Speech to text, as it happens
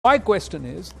My question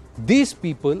is, these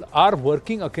people are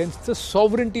working against the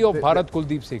sovereignty of Bharat,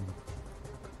 Kuldeep Singh.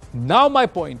 Now my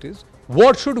point is,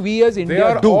 what should we as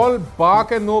India do? They are all bark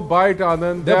and no bite,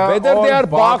 Anand. Whether they are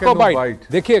bark or bite.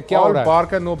 देखिए क्या हो रहा है?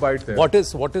 Bark and no bite there.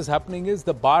 What is happening is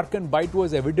the bark and bite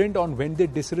was evident on when they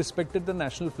disrespected the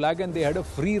national flag and they had a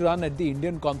free run at the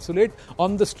Indian consulate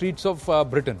on the streets of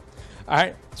Britain.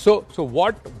 And so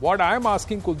what I am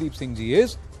asking Kuldeep Singh ji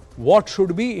is, what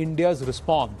should be India's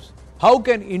response? How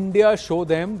can India show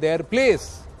them their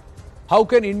place? How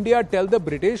can India tell the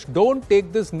British, don't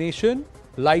take this nation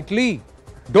lightly.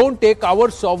 Don't take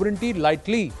our sovereignty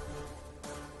lightly.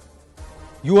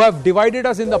 You have divided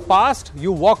us in the past.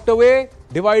 You walked away,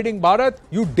 dividing Bharat.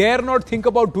 You dare not think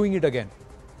about doing it again.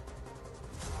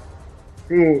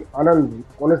 See, Anand,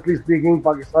 honestly speaking,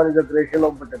 Pakistan is a creation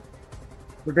of Britain.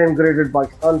 Britain created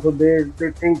Pakistan, so they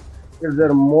think it's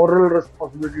their moral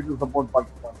responsibility to support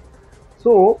Pakistan.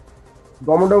 So,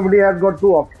 Government of India has got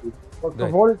two options. First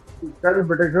of all, to tell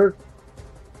Britishers,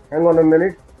 hang on a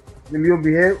minute, will you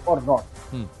behave or not?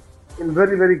 In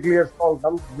very, very clear, strong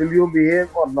terms, will you behave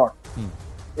or not?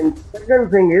 And second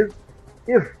thing is,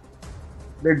 if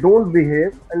they don't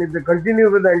behave and if they continue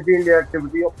with the anti-India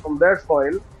activity from their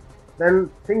soil, then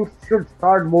things should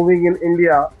start moving in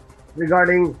India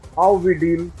regarding how we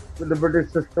deal with the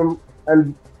British system,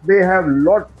 and they have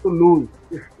lots to lose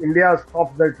if India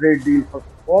stops the trade deal. First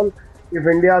of all, if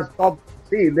India stops,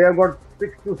 see, they have got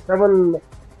 6 to 7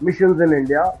 missions in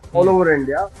India, all over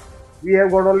India. We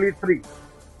have got only 3,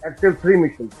 active 3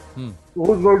 missions. So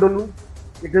who's going to lose?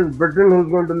 It is Britain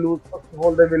who's going to lose. First of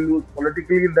all, they will lose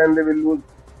politically, then they will lose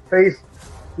face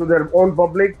to their own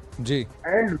public.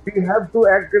 And we have to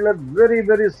act in a very,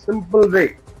 very simple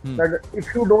way. That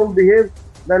if you don't behave,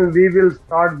 then we will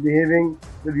start behaving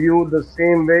with you the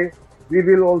same way. We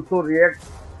will also react.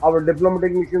 Our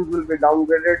diplomatic missions will be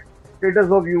downgraded.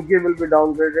 Status of UK will be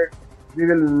downgraded. We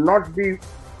will not be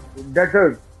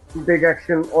deterred to take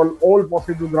action on all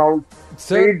possible grounds.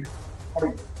 Sir,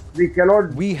 we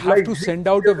cannot. We have to send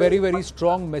out a very, very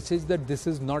strong message that this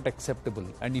is not acceptable.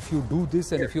 And if you do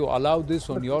this and if you allow this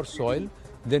on your soil,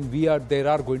 then there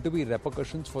are going to be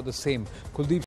repercussions for the same. Kuldeep.